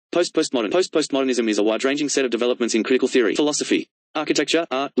Post-postmodernism is a wide-ranging set of developments in critical theory, philosophy, architecture,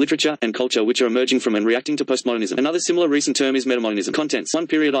 art, literature, and culture which are emerging from and reacting to postmodernism. Another similar recent term is metamodernism. Contents: 1.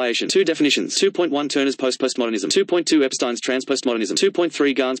 Periodization. 2. Definitions. 2.1 Turner's post-postmodernism. 2.2 Epstein's trans-postmodernism.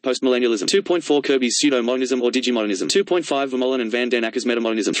 2.3 Gahn's postmillennialism. 2.4 Kirby's pseudo-modernism or digimodernism. 2.5 Vermeulen and Van den Acker's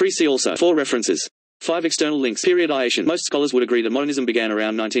metamodernism. 3. See also. 4. References. 5. External links. Periodization. Most scholars would agree that modernism began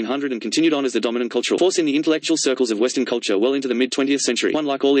around 1900 and continued on as the dominant cultural force in the intellectual circles of Western culture well into the mid-20th century.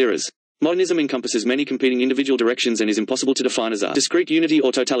 Like all eras, modernism encompasses many competing individual directions and is impossible to define as a discrete unity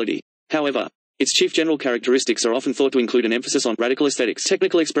or totality. However, its chief general characteristics are often thought to include an emphasis on radical aesthetics,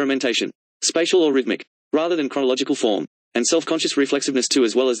 technical experimentation, spatial or rhythmic, rather than chronological form, and self-conscious reflexiveness too,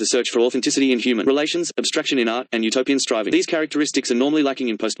 as well as the search for authenticity in human relations, abstraction in art, and utopian striving. These characteristics are normally lacking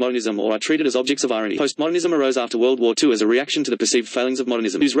in postmodernism or are treated as objects of irony. Postmodernism arose after World War II as a reaction to the perceived failings of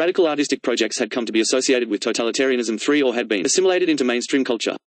modernism, whose radical artistic projects had come to be associated with totalitarianism or had been assimilated into mainstream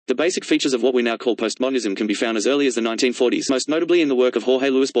culture. The basic features of what we now call postmodernism can be found as early as the 1940s, most notably in the work of Jorge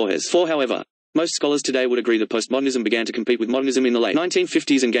Luis Borges. However, most scholars today would agree that postmodernism began to compete with modernism in the late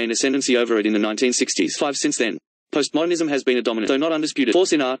 1950s and gained ascendancy over it in the 1960s. Since then, postmodernism has been a dominant, though not undisputed,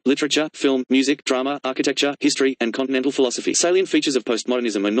 force in art, literature, film, music, drama, architecture, history, and continental philosophy. Salient features of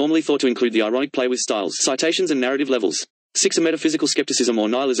postmodernism are normally thought to include the ironic play with styles, citations and narrative levels. 6. A metaphysical skepticism or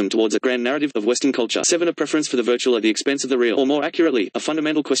nihilism towards a grand narrative of Western culture. 7. A preference for the virtual at the expense of the real, or more accurately, a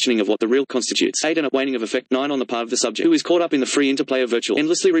fundamental questioning of what the real constitutes. 8. And a waning of effect. 9. On the part of the subject, who is caught up in the free interplay of virtual,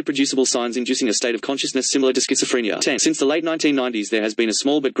 endlessly reproducible signs inducing a state of consciousness similar to schizophrenia. 10. Since the late 1990s there has been a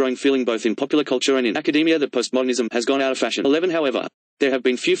small but growing feeling both in popular culture and in academia that postmodernism has gone out of fashion. 11. However, there have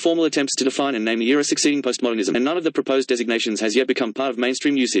been few formal attempts to define and name the era succeeding postmodernism, and none of the proposed designations has yet become part of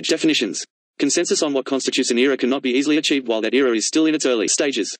mainstream usage. Definitions. Consensus on what constitutes an era cannot be easily achieved while that era is still in its early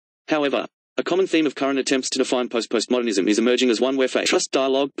stages. However, a common theme of current attempts to define postmodernism is emerging as one where faith, trust,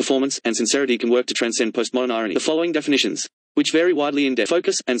 dialogue, performance, and sincerity can work to transcend postmodern irony. The following definitions, which vary widely in depth,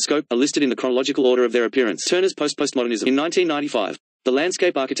 focus, and scope, are listed in the chronological order of their appearance. Turner's postmodernalism. In 1995, the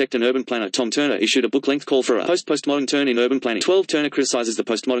landscape architect and urban planner Tom Turner issued a book-length call for a postmodern turn in urban planning. 12. Turner criticizes the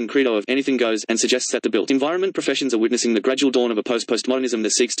postmodern credo of anything goes and suggests that the built environment professions are witnessing the gradual dawn of a postmodernism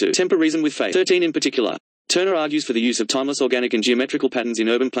that seeks to temper reason with faith. 13. In particular, Turner argues for the use of timeless organic and geometrical patterns in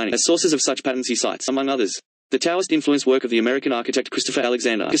urban planning. As sources of such patterns he cites, among others, the Taoist-influenced work of the American architect Christopher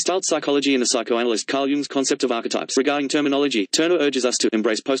Alexander, Gestalt psychology, and the psychoanalyst Carl Jung's concept of archetypes. Regarding terminology, Turner urges us to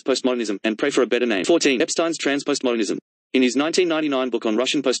embrace postmodernism and pray for a better name. 14. Epstein's trans-postmodernism. In his 1999 book on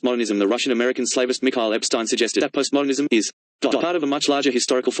Russian postmodernism, the Russian-American slavist Mikhail Epstein suggested that postmodernism is part of a much larger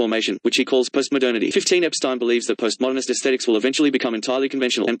historical formation, which he calls postmodernity. 15. Epstein believes that postmodernist aesthetics will eventually become entirely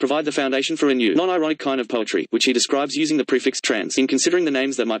conventional and provide the foundation for a new, non-ironic kind of poetry, which he describes using the prefix trans. In considering the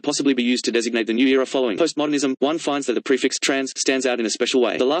names that might possibly be used to designate the new era following postmodernism, one finds that the prefix trans stands out in a special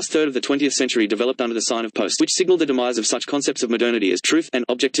way. The last third of the 20th century developed under the sign of post, which signaled the demise of such concepts of modernity as truth and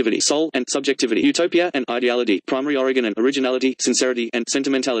objectivity, soul and subjectivity, utopia and ideality, primary origin and originality, sincerity and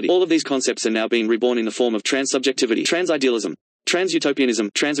sentimentality. All of these concepts are now being reborn in the form of trans-subjectivity, trans-idealism, trans-utopianism,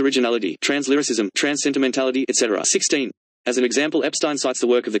 trans-originality, trans-lyricism, trans-sentimentality, etc. 16. As an example, Epstein cites the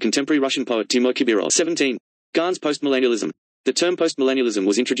work of the contemporary Russian poet Timur Kibirov. 17. Gahn's postmillennialism. The term postmillennialism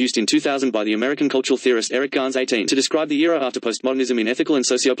was introduced in 2000 by the American cultural theorist Eric Gahn's 18 to describe the era after postmodernism in ethical and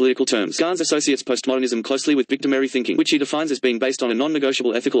sociopolitical terms. Gahn's associates postmodernism closely with victimary thinking, which he defines as being based on a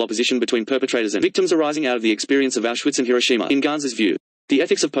non-negotiable ethical opposition between perpetrators and victims arising out of the experience of Auschwitz and Hiroshima. In Gahn's view, the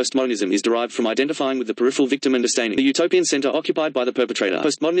ethics of postmodernism is derived from identifying with the peripheral victim and disdaining the utopian center occupied by the perpetrator.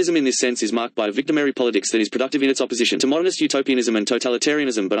 Postmodernism in this sense is marked by a victimary politics that is productive in its opposition to modernist utopianism and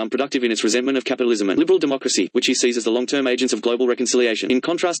totalitarianism but unproductive in its resentment of capitalism and liberal democracy, which he sees as the long-term agents of global reconciliation. In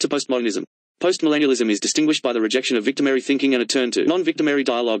contrast to postmodernism, postmillennialism is distinguished by the rejection of victimary thinking and a turn to non-victimary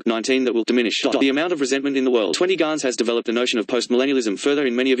dialogue. 19. That will diminish the amount of resentment in the world. 20. Gahn's has developed the notion of postmillennialism further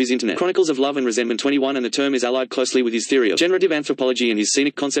in many of his Internet Chronicles of Love and Resentment. 21. And the term is allied closely with his theory of generative anthropology and his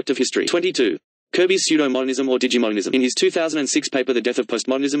scenic concept of history. 22. Kirby's pseudo-modernism or digimodernism. In his 2006 paper The Death of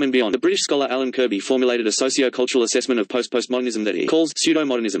Postmodernism and Beyond, the British scholar Alan Kirby formulated a socio-cultural assessment of postmodernism that he calls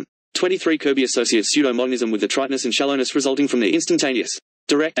pseudo-modernism. 23. Kirby associates pseudo-modernism with the triteness and shallowness resulting from the instantaneous,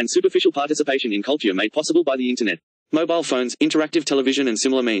 direct, and superficial participation in culture made possible by the Internet, mobile phones, interactive television and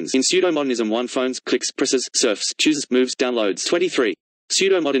similar means. In pseudo-modernism one phones, clicks, presses, surfs, chooses, moves, downloads. 23.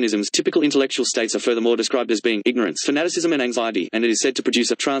 Pseudo-modernism's typical intellectual states are furthermore described as being ignorance, fanaticism and anxiety, and it is said to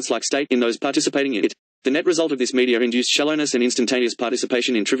produce a trance-like state in those participating in it. The net result of this media-induced shallowness and instantaneous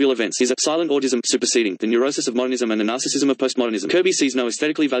participation in trivial events is a silent autism superseding the neurosis of modernism and the narcissism of postmodernism. Kirby sees no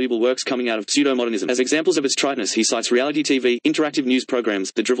aesthetically valuable works coming out of pseudo-modernism. As examples of its triteness he cites reality TV, interactive news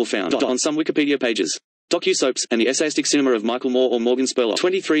programs, the drivel found on some Wikipedia pages. docu-soaps, and the essayistic cinema of Michael Moore or Morgan Spurlock.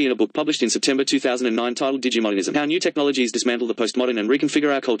 23 in a book published in September 2009 titled Digimodernism: How New Technologies Dismantle the Postmodern and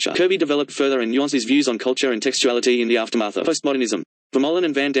Reconfigure Our Culture. Kirby developed further and nuanced his views on culture and textuality in the aftermath of postmodernism. Vermeulen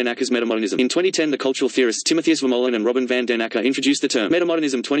and van den Akker's metamodernism. In 2010, the cultural theorists Timotheus Vermeulen and Robin van den Akker introduced the term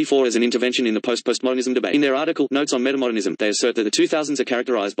metamodernism 24 as an intervention in the post-postmodernism debate. In their article, Notes on Metamodernism, they assert that the 2000s are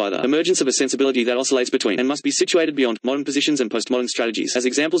characterized by the emergence of a sensibility that oscillates between and must be situated beyond modern positions and postmodern strategies. As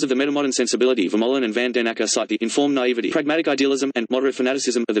examples of the metamodern sensibility, Vermeulen and van den Akker cite the informed naivety, pragmatic idealism, and moderate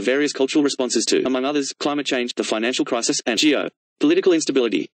fanaticism of the various cultural responses to, among others, climate change, the financial crisis, and geo-political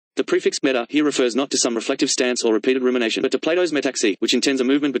instability. The prefix meta here refers not to some reflective stance or repeated rumination, but to Plato's metaxy, which intends a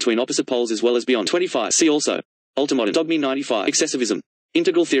movement between opposite poles as well as beyond. 25. See also: Ultramodern, Dogme 95, Excessivism,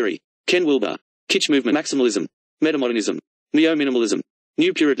 Integral Theory, Ken Wilber, Kitsch Movement, Maximalism, Metamodernism, Neo-Minimalism,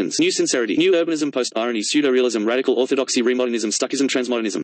 New Puritans, New Sincerity, New Urbanism, Post-irony, Pseudo-realism, Radical Orthodoxy, Remodernism, Stuckism, Transmodernism.